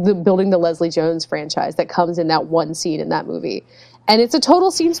 It's like building the Leslie Jones franchise that comes in that one scene in that movie. And it's a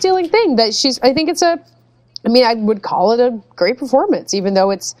total scene stealing thing that I would call it a great performance, even though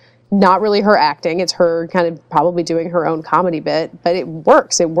it's not really her acting. It's her kind of probably doing her own comedy bit, but it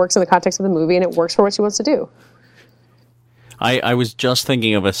works. It works in the context of the movie, and it works for what she wants to do. I was just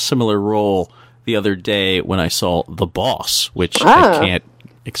thinking of a similar role the other day when I saw The Boss, which I can't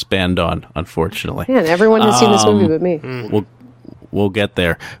expand on, unfortunately. Yeah, and everyone has seen this movie but me. We'll get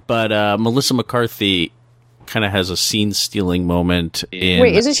there. But Melissa McCarthy kind of has a scene-stealing moment in...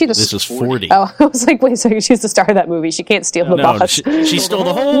 Wait, isn't she the... This is 40. Oh, I was like, wait a second, she's the star of that movie. She can't steal The Boss. She stole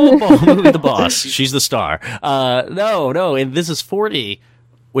the whole movie, The Boss. She's the star. No, and This is 40,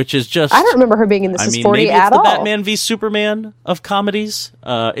 which is just... I don't remember her being in This is 40 maybe at it's all. the Batman v Superman of comedies.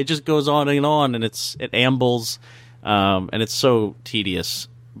 It just goes on, and it ambles, and it's so tedious.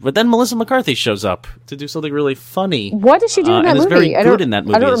 But then Melissa McCarthy shows up to do something really funny. What does she do in that movie? And is very good in that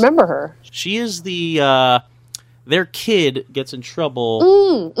movie. I don't remember her. She is the... their kid gets in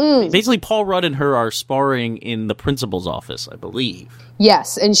trouble. Basically, Paul Rudd and her are sparring in the principal's office, I believe.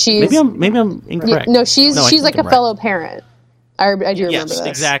 Yes, and she's... Maybe I'm incorrect. She's like a fellow parent. I do remember this. Yes,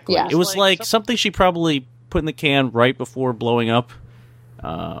 exactly. Yeah. It was like something she probably put in the can right before blowing up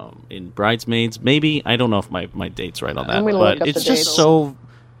in Bridesmaids. Maybe. I don't know if my date's right on that. But it's just so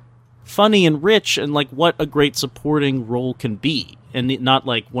funny and rich, and like what a great supporting role can be. And not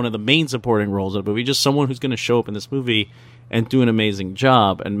like one of the main supporting roles of the movie, just someone who's going to show up in this movie and do an amazing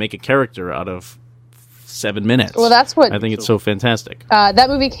job and make a character out of 7 minutes. Well, that's what... I think it's so fantastic. That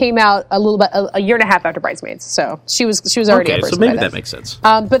movie came out a year and a half after Bridesmaids, so she was already a person. So maybe that makes sense.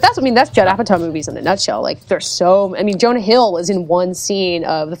 But that's Judd Apatow movies in a nutshell. Like, there's so... I mean, Jonah Hill is in one scene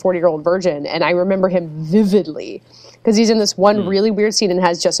of The 40-Year-Old Virgin, and I remember him vividly, because he's in this one really weird scene and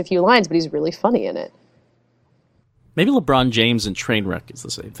has just a few lines, but he's really funny in it. Maybe LeBron James in Trainwreck is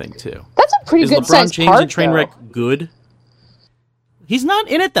the same thing, too. That's a pretty good sized part, Is LeBron James in Trainwreck good? He's not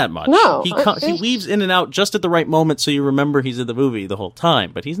in it that much. No. He weaves in and out just at the right moment so you remember he's in the movie the whole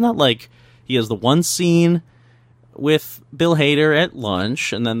time. But he's not like... He has the one scene with Bill Hader at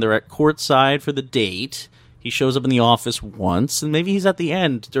lunch, and then they're at courtside for the date. He shows up in the office once, and maybe he's at the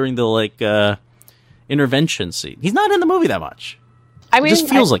end during the, intervention scene. He's not in the movie that much. I mean, it just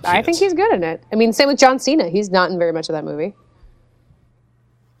feels like I think he's good in it. I mean, same with John Cena. He's not in very much of that movie.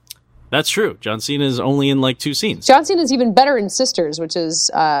 That's true. John Cena is only in like 2 scenes. John Cena is even better in Sisters, which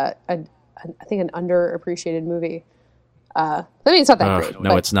is, I think, an underappreciated movie. I mean, it's not that great.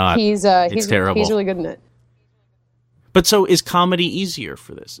 No, it's not. He's terrible. He's really good in it. But so is comedy easier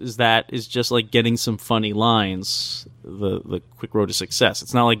for this? Is just like getting some funny lines the quick road to success?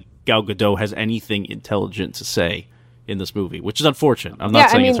 It's not like Gal Gadot has anything intelligent to say in this movie, which is unfortunate. I'm not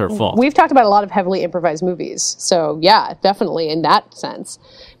saying it's her fault. We've talked about a lot of heavily improvised movies, so yeah, definitely in that sense.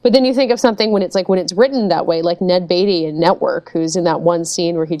 But then you think of something when it's written that way, like Ned Beatty in Network, who's in that one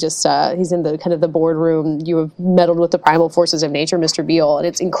scene where he just he's in the kind of the boardroom. You have meddled with the primal forces of nature, Mr. Beale, and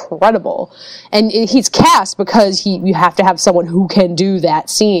it's incredible. And he's cast because you have to have someone who can do that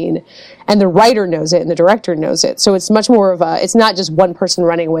scene, and the writer knows it and the director knows it. So it's much more of it's not just one person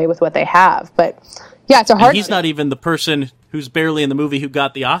running away with what they have, but. Yeah, it's a hard. And he's not even the person who's barely in the movie who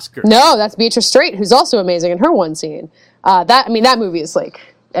got the Oscar. No, that's Beatrice Straight, who's also amazing in her one scene. That movie is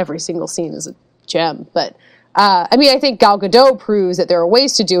like every single scene is a gem. But I think Gal Gadot proves that there are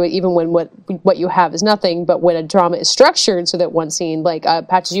ways to do it, even when what you have is nothing. But when a drama is structured so that one scene, like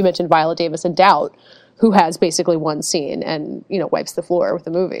Patches, you mentioned Viola Davis in Doubt, who has basically one scene and wipes the floor with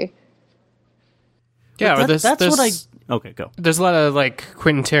the movie. Yeah, that's what I. Okay, go. There's a lot of like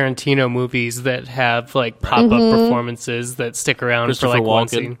Quentin Tarantino movies that have like pop-up performances that stick around for like one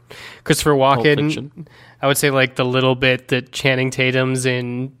scene. Christopher Walken, I would say like the little bit that Channing Tatum's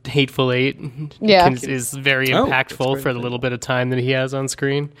in Hateful Eight is very impactful for the little bit of time that he has on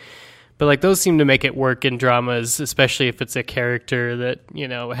screen. But like those seem to make it work in dramas, especially if it's a character that, you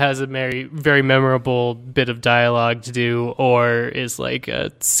know, has a very, very memorable bit of dialogue to do, or is like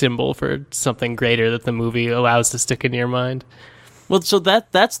a symbol for something greater that the movie allows to stick in your mind. Well, so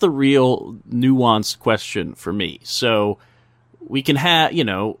that's the real nuanced question for me. So we can have, you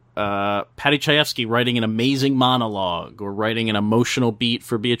know, Patty Chayefsky writing an amazing monologue or writing an emotional beat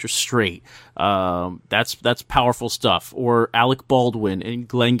for Beatrice Straight. That's powerful stuff. Or Alec Baldwin and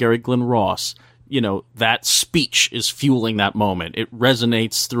Glengarry Glen Ross. You know, that speech is fueling that moment. It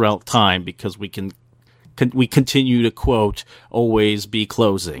resonates throughout time because we continue to quote, always be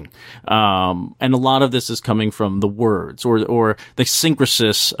closing. And a lot of this is coming from the words or the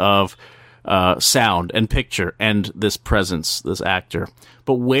synchrosis of sound and picture and this presence, this actor.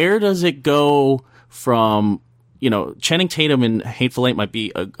 But where does it go from, you know, Channing Tatum in Hateful Eight might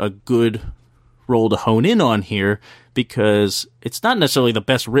be a good role to hone in on here because it's not necessarily the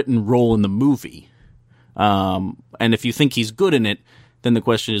best written role in the movie. And if you think he's good in it, then the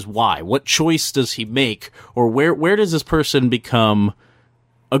question is why? What choice does he make? Or where does this person become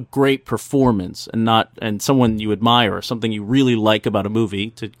a great performance and someone you admire or something you really like about a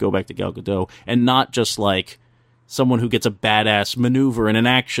movie, to go back to Gal Gadot, and not just like someone who gets a badass maneuver in an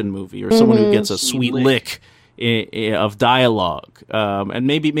action movie or someone who gets a sweet lick of dialogue. And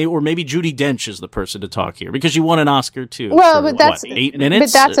maybe Judi Dench is the person to talk here because you won an Oscar too. Well, for, but that's 8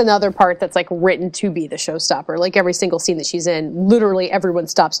 minutes. But that's another part that's like written to be the showstopper. Like every single scene that she's in, literally everyone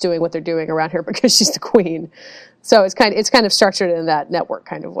stops doing what they're doing around her because she's the queen. So it's kind of structured in that network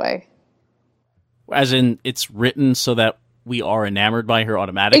kind of way. As in, it's written so that we are enamored by her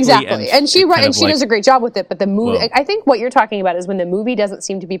automatically. Exactly, and she does a great job with it. But the movie, Whoa. I think what you're talking about is when the movie doesn't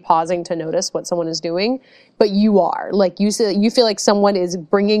seem to be pausing to notice what someone is doing, but you are. Like you feel like someone is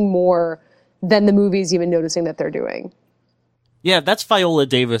bringing more than the movie is even noticing that they're doing. Yeah, that's Viola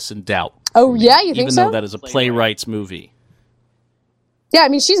Davis in Doubt. Oh yeah, you think so? Even though that is a playwright's movie. Yeah, I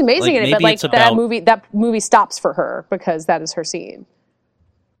mean she's amazing in it, but maybe like it's that movie stops for her because that is her scene.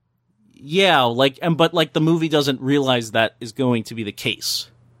 Yeah, but the movie doesn't realize that is going to be the case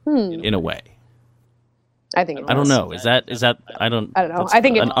in a way. I think it does. I don't know. Is that I don't know. I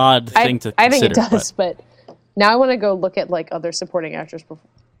think an odd thing to consider. I think it does, but now I want to go look at like other supporting actors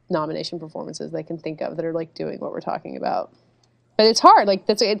nomination performances they can think of that are like doing what we're talking about. But it's hard. Like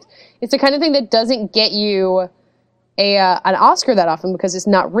it's the kind of thing that doesn't get you an Oscar that often because it's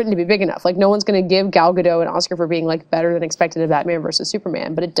not written to be big enough. Like no one's going to give Gal Gadot an Oscar for being like better than expected in Batman versus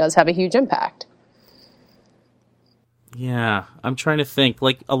Superman, but it does have a huge impact. Yeah, I'm trying to think.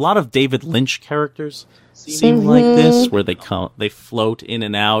 Like a lot of David Lynch characters seem like this, where they float in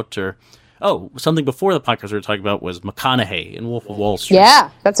and out. Or something before the podcast we were talking about was McConaughey in Wolf of Wall Street. Yeah,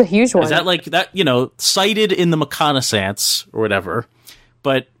 that's a huge one. Is that like that? You know, cited in the McConaissance or whatever,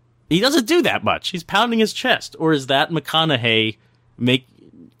 but he doesn't do that much. He's pounding his chest. Or is that McConaughey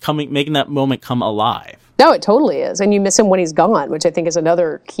making that moment come alive? No, it totally is. And you miss him when he's gone, which I think is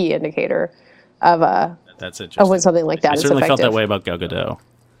another key indicator of that's interesting. of when something like that is effective. I certainly felt that way about Gal Gadot.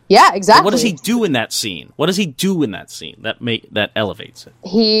 Yeah, exactly. But what does he do in that scene? That elevates it?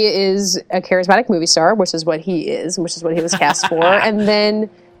 He is a charismatic movie star, which is what he is, which is what he was cast for, and then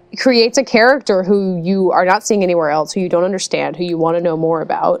creates a character who you are not seeing anywhere else, who you don't understand, who you want to know more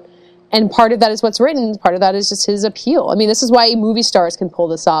about. And part of that is what's written. Part of that is just his appeal. I mean, this is why movie stars can pull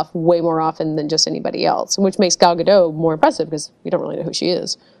this off way more often than just anybody else, which makes Gal Gadot more impressive because we don't really know who she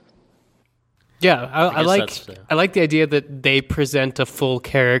is. Yeah, I like the idea that they present a full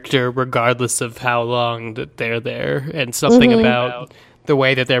character regardless of how long that they're there, and something about the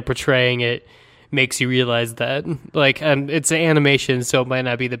way that they're portraying it makes you realize that. Like, it's an animation, so it might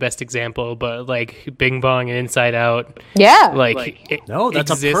not be the best example, but like Bing Bong and Inside Out, it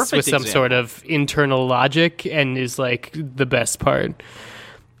that's exists a perfect with some example. sort of internal logic and is like the best part.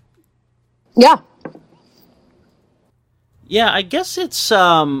 Yeah. Yeah, I guess it's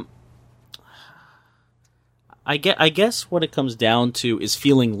I guess what it comes down to is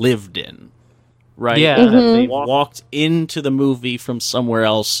feeling lived in, right? Yeah. They walked into the movie from somewhere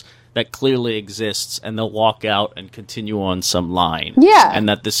else that clearly exists, and they'll walk out and continue on some line. Yeah. And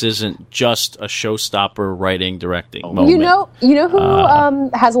that this isn't just a showstopper writing, directing moment. You know who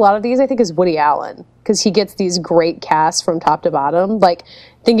has a lot of these, I think, is Woody Allen, because he gets these great casts from top to bottom. Like,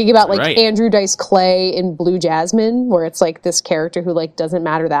 thinking about, like, Andrew Dice Clay in Blue Jasmine, where it's, like, this character who, like, doesn't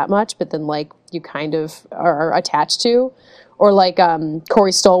matter that much, but then, like, you kind of are attached to. Or, like,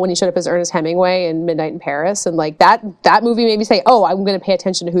 Corey Stoll when he showed up as Ernest Hemingway in Midnight in Paris. And, like, that movie made me say, oh, I'm going to pay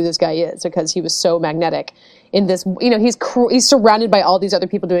attention to who this guy is, because he was so magnetic in this. You know, he's surrounded by all these other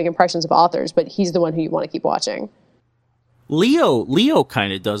people doing impressions of authors, but he's the one who you want to keep watching. Leo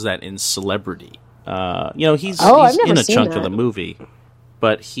kind of does that in Celebrity. He's I've never in a seen chunk that. of the movie,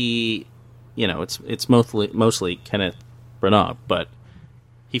 but he, it's mostly Kenneth Branagh, but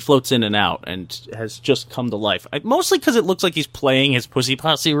he floats in and out and has just come to life. Mostly because it looks like he's playing his Pussy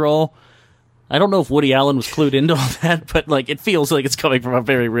Posse role. I don't know if Woody Allen was clued into all that, but it feels like it's coming from a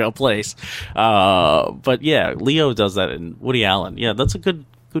very real place. But yeah, Leo does that in Woody Allen. Yeah, that's a good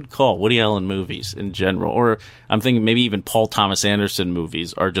call. Woody Allen movies in general, or I'm thinking maybe even Paul Thomas Anderson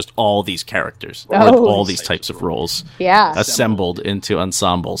movies are just all these characters, with all these types of roles, assembled into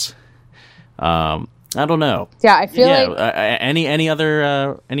ensembles. I don't know. Yeah, I feel like any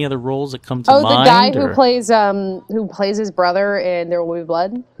other roles that come to mind? The guy who plays his brother in There Will Be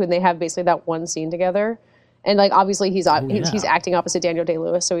Blood, who they have basically that one scene together, and obviously he's acting opposite Daniel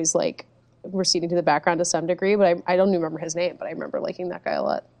Day-Lewis, so he's receding to the background to some degree. But I don't even remember his name, but I remember liking that guy a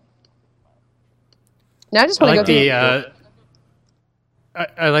lot. Now I just want to go through.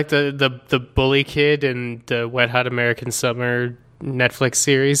 I like the bully kid in the Wet Hot American Summer Netflix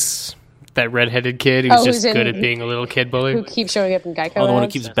series. That redheaded kid who's just good at being a little kid bully. Who keeps showing up in Geico the one who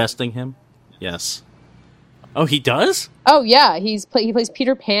ads? keeps besting him? Yes. Oh, he does? Oh, yeah. He plays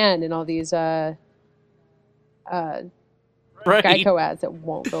Peter Pan in all these Right. Geico ads that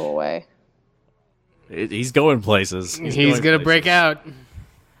won't go away. He's going places. He's going to break out.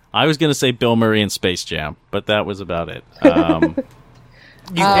 I was going to say Bill Murray in Space Jam, but that was about it.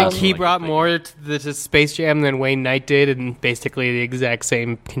 You think he brought more to Space Jam than Wayne Knight did, and basically the exact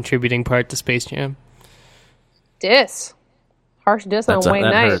same contributing part to Space Jam? Harsh diss on Wayne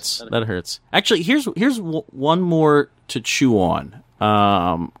Knight. That hurts. Actually, here's one more to chew on,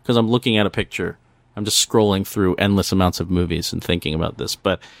 because I'm looking at a picture. I'm just scrolling through endless amounts of movies and thinking about this.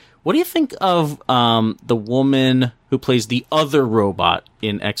 But what do you think of the woman who plays the other robot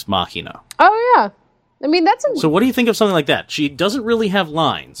in Ex Machina? Oh, yeah. I mean, So what do you think of something like that? She doesn't really have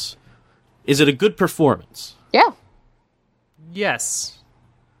lines. Is it a good performance? Yeah. Yes.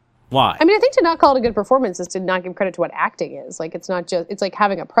 Why? I mean, I think to not call it a good performance is to not give credit to what acting is. It's not just, it's like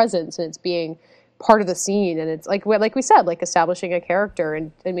having a presence and it's being part of the scene. And it's like we said, establishing a character.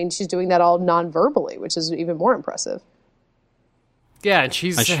 And I mean, she's doing that all non-verbally, which is even more impressive. Yeah, and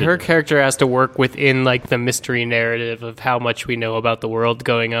her character has to work within the mystery narrative of how much we know about the world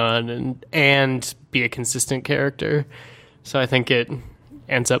going on and be a consistent character. So I think it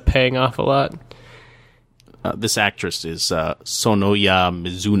ends up paying off a lot. This actress is Sonoya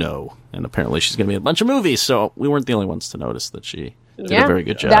Mizuno, and apparently she's going to be in a bunch of movies, so we weren't the only ones to notice that she did a very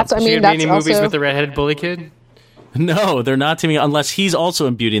good job. She gonna be any movies with the redheaded bully kid? No, they're not teaming unless he's also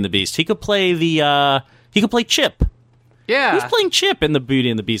in Beauty and the Beast. He could play Chip. Yeah. Who's playing Chip in the Beauty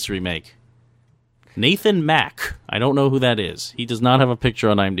and the Beast remake? Nathan Mack. I don't know who that is. He does not have a picture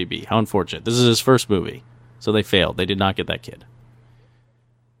on IMDb. How unfortunate. This is his first movie, so they failed. They did not get that kid.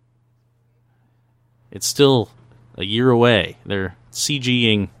 It's still a year away. They're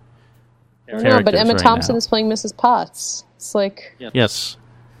CGing characters but Emma right Thompson now. is playing Mrs. Potts. It's Yes.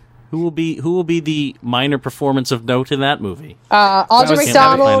 Who will be the minor performance of note in that movie? Audra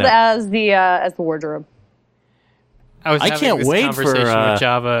McDonald as the wardrobe. I can't this wait conversation for with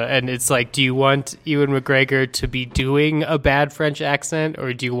Java, and it's do you want Ewan McGregor to be doing a bad French accent,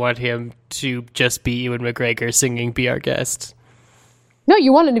 or do you want him to just be Ewan McGregor singing "Be Our Guest"? No,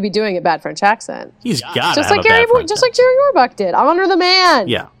 you want him to be doing a bad French accent. He's got just like Jerry Orbach did. Honor the man.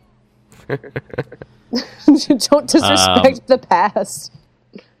 Yeah. Don't disrespect the past.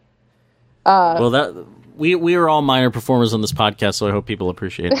 We are all minor performers on this podcast, so I hope people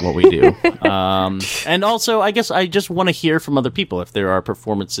appreciate what we do. And also, I guess I just want to hear from other people if there are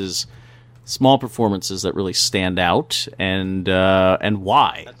small performances that really stand out, and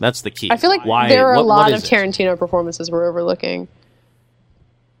why. That's the key. I feel like why, there are a lot what of Tarantino performances we're overlooking.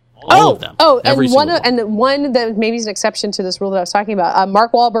 All of them. And one that maybe is an exception to this rule that I was talking about.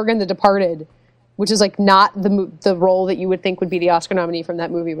 Mark Wahlberg in The Departed, which is not the role that you would think would be the Oscar nominee from that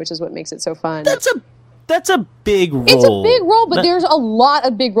movie, which is what makes it so fun. That's a big role. It's a big role, but there's a lot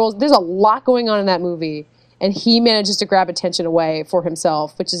of big roles. There's a lot going on in that movie, and he manages to grab attention away for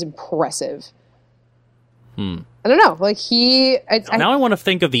himself, which is impressive. I don't know. Now I want to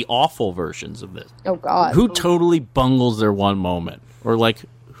think of the awful versions of this. Oh, God. Who totally bungles their one moment? Or,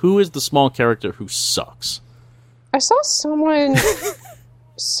 who is the small character who sucks? I saw someone...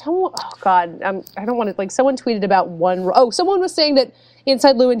 oh, God. I don't want to... someone tweeted about one... someone was saying that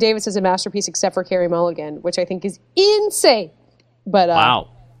Inside Llewyn Davis is a masterpiece except for Carey Mulligan, which I think is insane. But wow.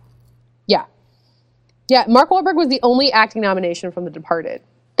 Yeah. Yeah, Mark Wahlberg was the only acting nomination from The Departed.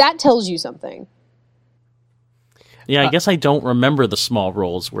 That tells you something. Yeah, I guess I don't remember the small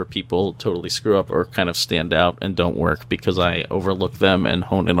roles where people totally screw up or kind of stand out and don't work because I overlook them and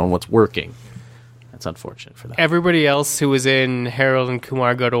hone in on what's working. That's unfortunate for them. Everybody else who was in Harold and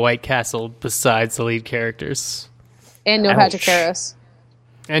Kumar Go to White Castle besides the lead characters. And Neil Patrick Harris.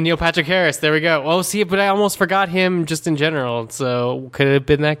 And Neil Patrick Harris, there we go. Oh, see, but I almost forgot him just in general, so could it have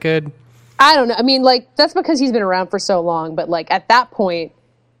been that good? I don't know. I mean, like, that's because he's been around for so long, but, like, at that point,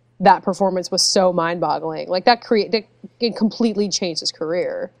 that performance was so mind-boggling. Like, it completely changed his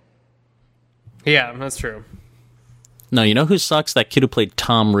career. Yeah, that's true. No, you know who sucks? That kid who played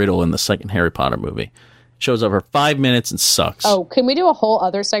Tom Riddle in the second Harry Potter movie. Shows up for 5 minutes and sucks. Oh, can we do a whole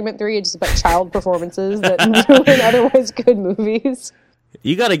other segment 3 just about child performances that ruin otherwise good movies?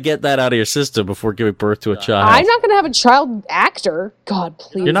 You got to get that out of your system before giving birth to a child. I'm not going to have a child actor. God,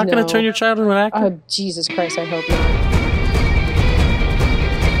 please. You're not no. going to turn your child into an actor? Oh, Jesus Christ, I hope not.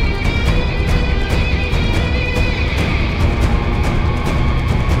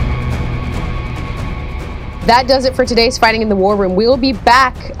 That does it for today's Fighting in the War Room. We will be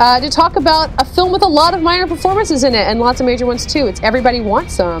back to talk about a film with a lot of minor performances in it and lots of major ones too. It's Everybody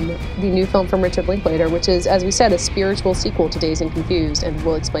Wants Some, the new film from Richard Linklater, which is, as we said, a spiritual sequel to Dazed and Confused, and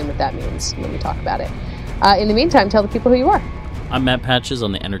we'll explain what that means when we talk about it. In the meantime, tell the people who you are. I'm Matt Patches.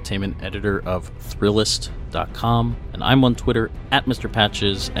 I'm the entertainment editor of Thrillist.com, and I'm on Twitter at Mr.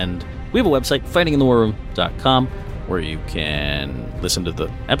 Patches, and we have a website, fightinginthewarroom.com, where you can listen to the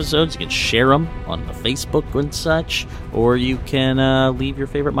episodes, you can share them on the Facebook and such, or you can leave your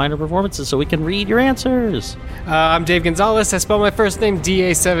favorite minor performances so we can read your answers. I'm Dave Gonzalez. I spell my first name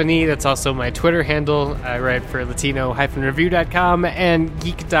DA7E. That's also my Twitter handle. I write for Latino-review.com and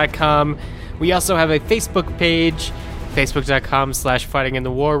Geek.com. We also have a Facebook page, facebook.com/Fighting in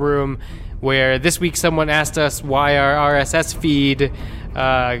the War Room, where this week someone asked us why our RSS feed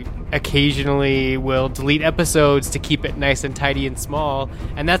occasionally will delete episodes to keep it nice and tidy and small,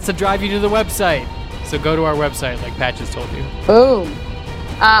 and that's to drive you to the website. So go to our website, like Patches told you. Boom.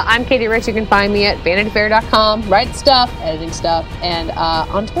 I'm Katie Rich. You can find me at vanityfair.com, writing stuff, editing stuff, and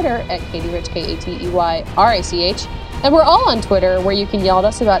on Twitter at Katie Rich, KATEYRACH. And we're all on Twitter, where you can yell at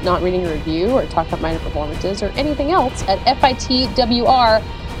us about not reading a review or talk about minor performances or anything else at FITWR.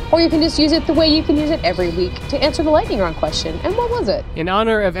 Or you can just use it the way you can use it every week to answer the lightning round question. And what was it? In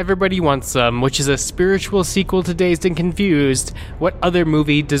honor of Everybody Wants Some, which is a spiritual sequel to Dazed and Confused, what other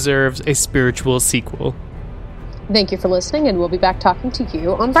movie deserves a spiritual sequel? Thank you for listening, and we'll be back talking to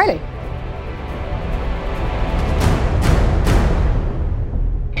you on Friday.